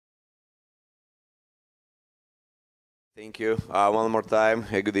Thank you. One more time.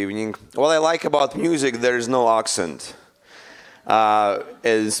 Hey, good evening. What I like about music, there is no accent.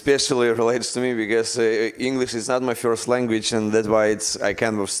 It especially relates to me because English is not my first language, and that's why I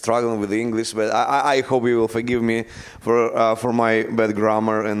kind of struggling with the English. But I hope you will forgive me for my bad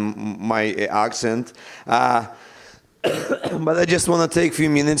grammar and my accent. But I just want to take a few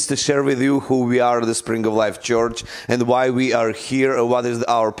minutes to share with you who we are, the Spring of Life Church, and why we are here, what is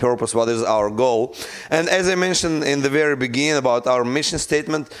our purpose, what is our goal. And as I mentioned in the very beginning about our mission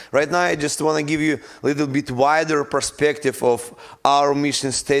statement, right now I just want to give you a little bit wider perspective of our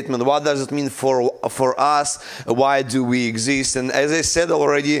mission statement. What does it mean for us? Why do we exist? And as I said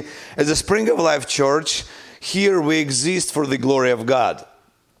already, as a Spring of Life Church, here we exist for the glory of God.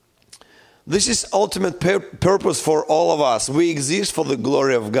 This is ultimate purpose for all of us. We exist for the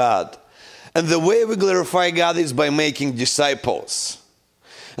glory of God. And the way we glorify God is by making disciples.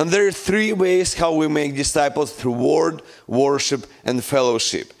 And there are three ways how we make disciples: through word, worship, and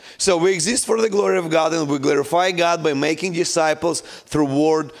fellowship. So we exist for the glory of God, and we glorify God by making disciples through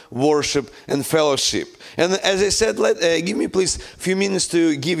word, worship, and fellowship. And as I said, give me please a few minutes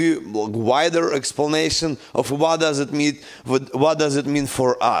to give you a wider explanation of what does it mean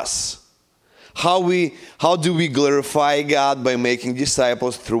for us. How do we glorify God by making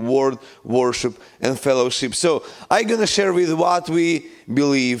disciples through word, worship, and fellowship? So I'm going to share with what we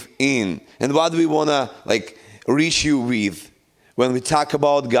believe in and what we want to reach you with when we talk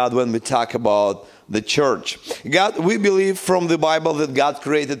about God, when we talk about the church. God, we believe from the Bible that God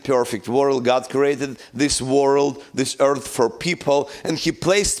created perfect world. God created this world, this earth for people, and He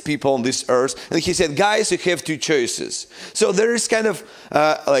placed people on this earth. And He said, guys, you have two choices. So there is kind of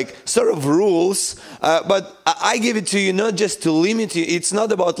sort of rules, but I give it to you not just to limit you. It's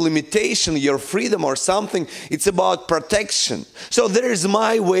not about limitation, your freedom or something. It's about protection. So there is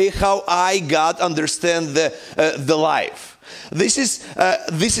my way how I, God, understand the life. This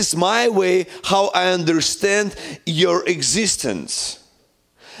is my way how I understand your existence.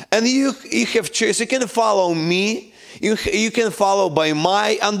 And you have choice. You can follow me. You can follow by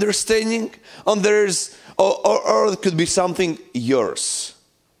my understanding. And or it could be something yours.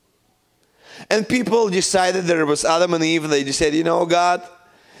 And people decided, there was Adam and Eve. They decided, you know, God,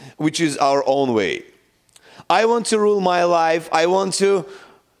 we choose our own way. I want to rule my life. I want to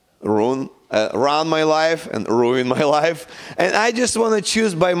run my life and ruin my life, and I just want to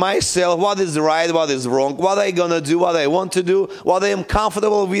choose by myself what is right, what is wrong, what I'm gonna do, what I want to do, what I am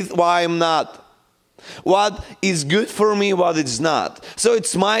comfortable with, what I'm not, what is good for me, what is not. So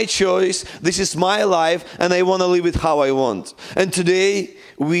it's my choice, this is my life, and I want to live it how I want. And today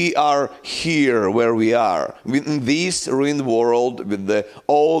we are here where we are, in this ruined world, with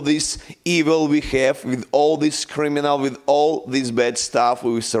all this evil we have, with all this criminal, with all this bad stuff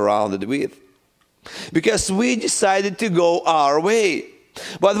we're surrounded with. Because we decided to go our way.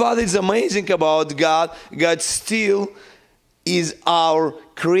 But what is amazing about God, God still is our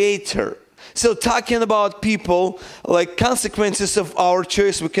creator. So talking about people, like consequences of our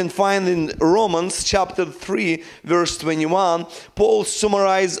choice, we can find in Romans chapter 3, verse 21. Paul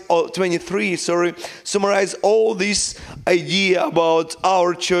summarize all this idea about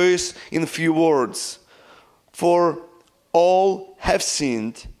our choice in a few words. For all have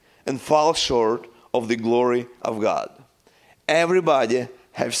sinned and fall short of the glory of God. Everybody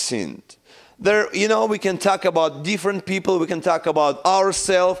have sinned. There, you know, we can talk about different people. We can talk about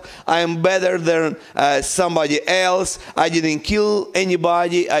ourselves. I am better than somebody else. I didn't kill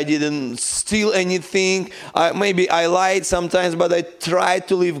anybody. I didn't steal anything. Maybe I lied sometimes, but I try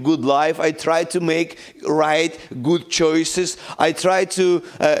to live good life. I try to make right, good choices. I try to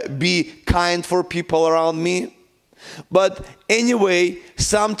be kind for people around me. But anyway,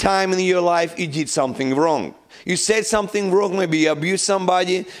 sometime in your life you did something wrong. You said something wrong, maybe you abused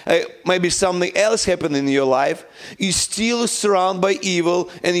somebody, maybe something else happened in your life. You still surrounded by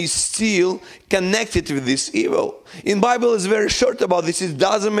evil, and you still connected with this evil. In the Bible, it's very short about this. It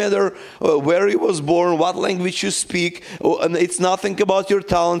doesn't matter where you was born, what language you speak, and it's nothing about your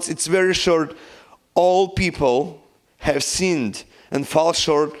talents. It's very short. All people have sinned and fall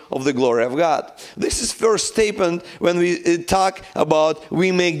short of the glory of God. This is first statement when we talk about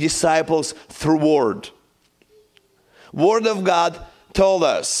we make disciples through word. Word of God told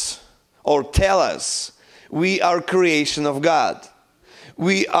us or tell us we are creation of God.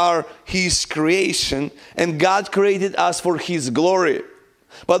 We are His creation, and God created us for His glory.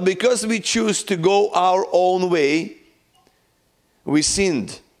 But because we choose to go our own way, we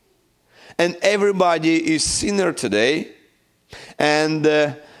sinned. And everybody is sinner today. And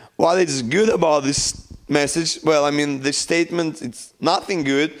what is good about this message, well, I mean, this statement, it's nothing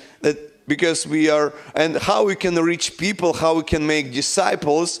good, that because we are, and how we can reach people, how we can make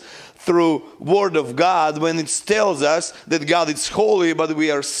disciples through Word of God when it tells us that God is holy, but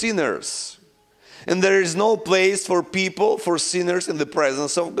we are sinners. And there is no place for people, for sinners in the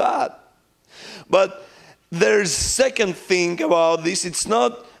presence of God. But there's second thing about this. It's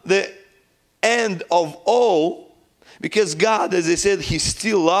not the end of all, because God, as I said, He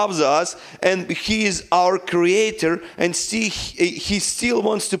still loves us, and He is our Creator, and He still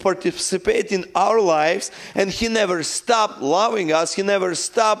wants to participate in our lives, and He never stopped loving us. He never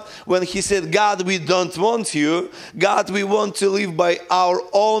stopped when He said, God, we don't want you. God, we want to live by our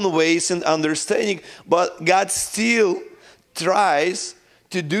own ways and understanding. But God still tries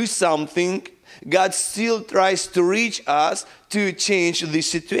to do something. God still tries to reach us to change the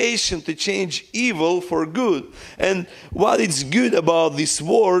situation, to change evil for good. And what is good about this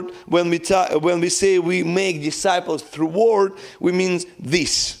word, when we say we make disciples through word, we mean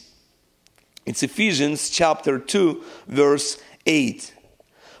this. It's Ephesians chapter 2, verse 8.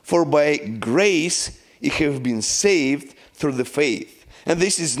 For by grace you have been saved through the faith. And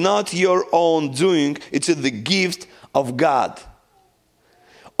this is not your own doing, it's the gift of God.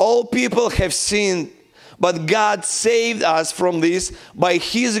 All people have sinned, but God saved us from this by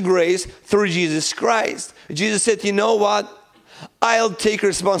His grace through Jesus Christ. Jesus said, you know what? I'll take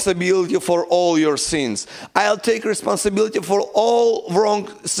responsibility for all your sins. I'll take responsibility for all wrong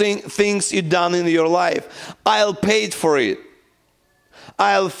things you've done in your life. I'll pay for it.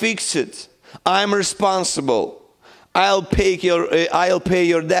 I'll fix it. I'm responsible. I'll pay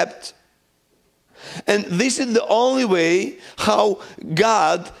your debt. And this is the only way how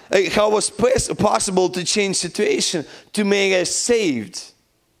was possible to change situation, to make us saved.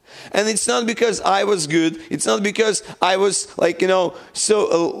 And it's not because I was good. It's not because I was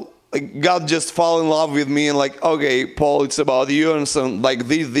God just fell in love with me and okay, Paul, it's about you and some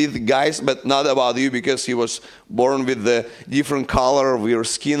these guys, but not about you because he was born with the different color of your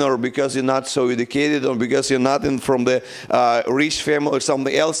skin, or because you're not so educated, or because you're not from the rich family or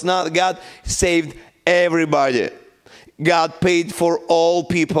something else. Not God saved everybody. God paid for all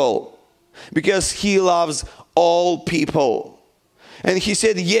people because He loves all people. And He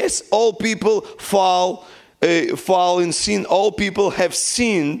said, yes, all people fall in sin. All people have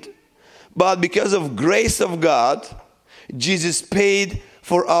sinned. But because of grace of God, Jesus paid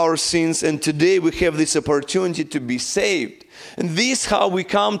for our sins, and today we have this opportunity to be saved. And this is how we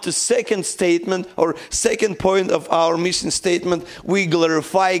come to second statement, or second point of our mission statement. We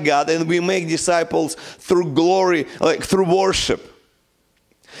glorify God and we make disciples through glory, through worship.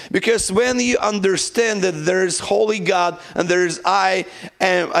 Because when you understand that there is holy God and there is I'm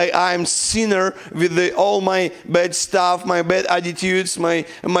sinner with all my bad stuff, my bad attitudes, my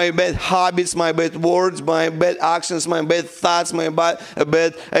bad habits, my bad words, my bad actions, my bad thoughts, my bad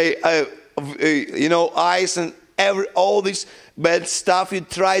eyes, and all this bad stuff you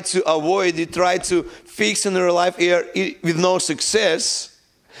try to avoid, you try to fix in your life with no success.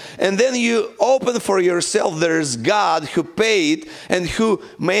 And then you open for yourself, there is God who paid and who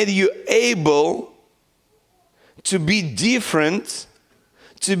made you able to be different,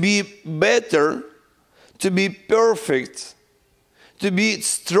 to be better, to be perfect, to be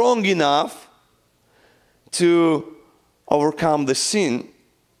strong enough to overcome the sin.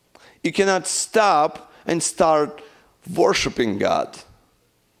 You cannot stop and start worshiping God.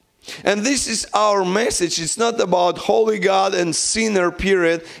 And this is our message. It's not about holy God and sinner,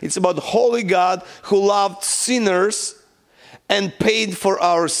 period. It's about holy God who loved sinners and paid for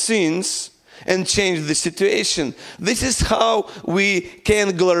our sins and changed the situation. This is how we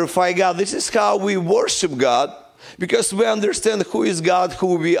can glorify God. This is how we worship God, because we understand who is God,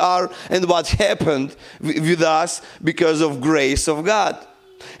 who we are, and what happened with us because of grace of God.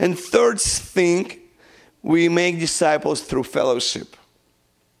 And third thing, we make disciples through fellowship.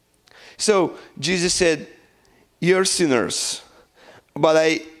 So Jesus said, you're sinners, but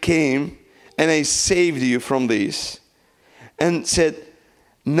I came and I saved you from this. And said,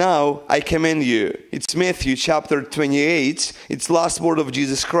 now I commend you. It's Matthew chapter 28. It's last word of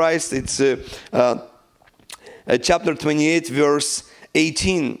Jesus Christ. It's chapter 28, verse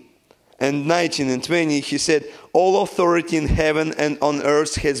 18 and 19 and 20. He said, all authority in heaven and on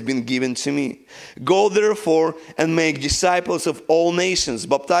earth has been given to me. Go therefore and make disciples of all nations,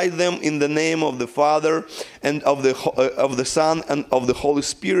 baptize them in the name of the Father and of the Son and of the Holy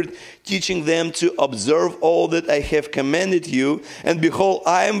Spirit, teaching them to observe all that I have commanded you. And behold,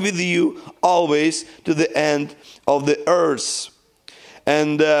 I am with you always to the end of the earth.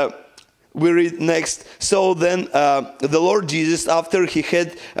 And we read next. So then the Lord Jesus, after he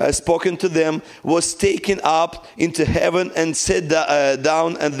had spoken to them, was taken up into heaven and sat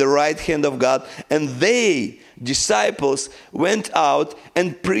down at the right hand of God. And they, disciples, went out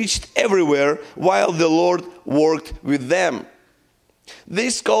and preached everywhere while the Lord worked with them.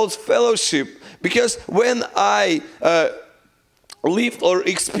 This calls fellowship, because when I lived or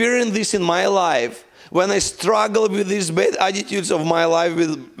experienced this in my life, when I struggled with these bad attitudes of my life,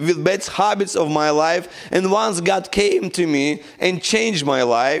 with bad habits of my life, and once God came to me and changed my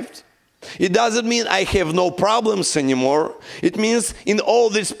life, it doesn't mean I have no problems anymore. It means in all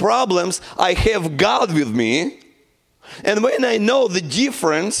these problems, I have God with me. And when I know the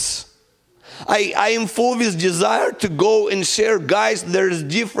difference, I am full with desire to go and share, guys, there's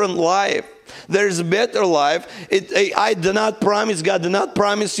different life. There's a better life. I do not promise, God did not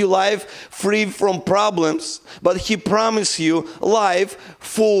promise you life free from problems, but He promised you life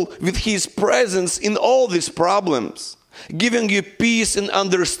full with His presence in all these problems, giving you peace and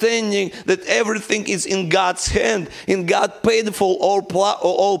understanding that everything is in God's hand, and God paid for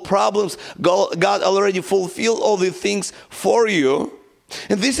all problems. God already fulfilled all the things for you.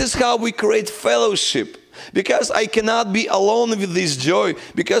 And this is how we create fellowship. Because I cannot be alone with this joy,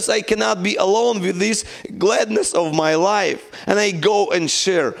 because I cannot be alone with this gladness of my life. And I go and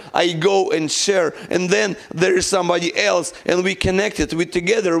share, and then there is somebody else, and we connected, we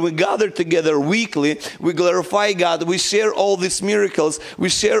together, we gather together weekly, we glorify God, we share all these miracles, we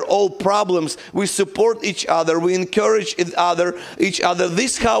share all problems, we support each other, we encourage each other. This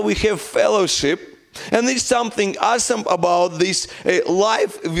is how we have fellowship. And there's something awesome about this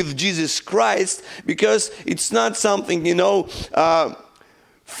life with Jesus Christ, because it's not something,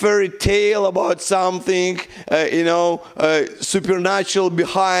 fairy tale about something, supernatural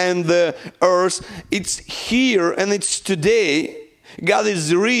behind the earth. It's here and it's today. God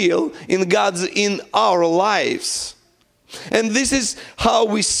is real, and God's in our lives. And this is how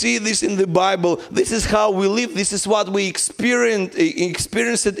we see this in the Bible. This is how we live. This is what we experience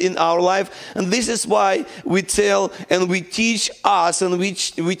it in our life. And this is why we tell and we teach us, and we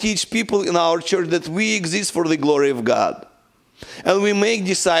teach people in our church that we exist for the glory of God. And we make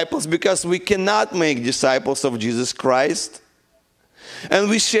disciples, because we cannot make disciples of Jesus Christ. And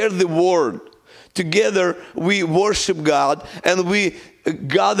we share the word. Together we worship God, and we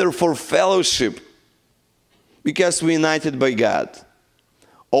gather for fellowship. Because we're united by God.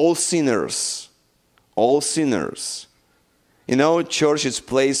 All sinners. Church is a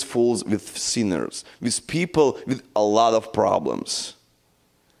place full with sinners, with people with a lot of problems,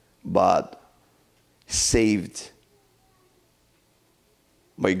 but saved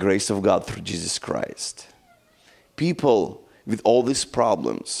by grace of God through Jesus Christ. People with all these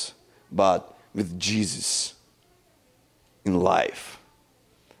problems, but with Jesus in life.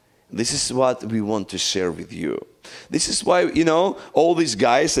 This is what we want to share with you. This is why, all these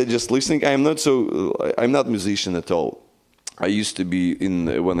guys are just listening. I'm not a musician at all. I used to be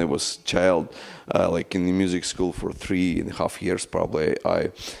when I was a child, like in the music school for 3.5 years probably.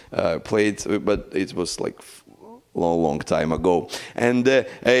 I played, but it was like long time ago. And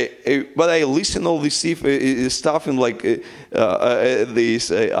but I listen all this stuff and like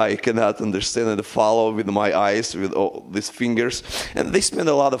this I cannot understand and follow with my eyes, with all these fingers, and they spend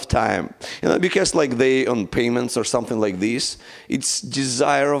a lot of time, because like they on payments or something like this. It's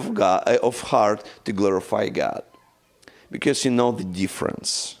desire of God, of heart, to glorify God, because the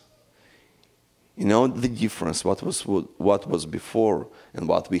difference. The difference, what was before and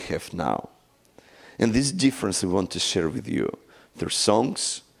what we have now. And this difference we want to share with you through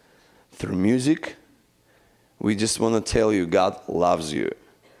songs, through music. We just want to tell you God loves you.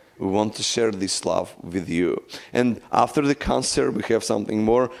 We want to share this love with you. And after the concert, we have something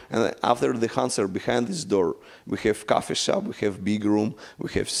more. And after the concert, behind this door, we have coffee shop, we have big room,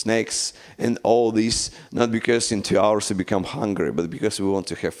 we have snacks, and all this, not because in 2 hours you become hungry, but because we want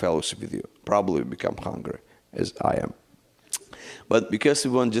to have fellowship with you. Probably become hungry, as I am. But because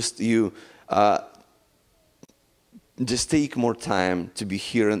we want just you... just take more time to be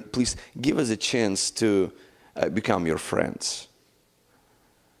here, and please give us a chance to become your friends.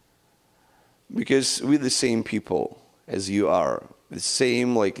 Because we're the same people as you are. The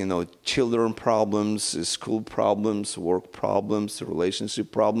same, children problems, school problems, work problems,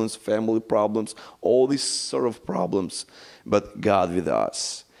 relationship problems, family problems, all these sort of problems, but God with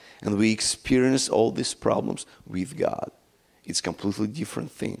us. And we experience all these problems with God. It's a completely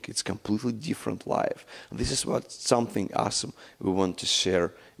different thing. It's a completely different life. This is something awesome we want to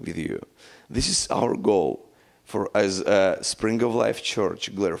share with you. This is our goal as a Spring of Life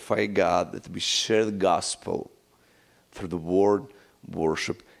Church, glorify God, that we share the gospel through the word,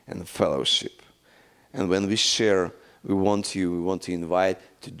 worship, and fellowship. And when we share, we want to invite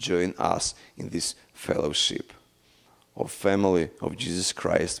to join us in this fellowship of family of Jesus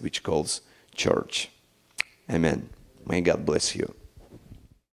Christ, which calls church. Amen. May God bless you.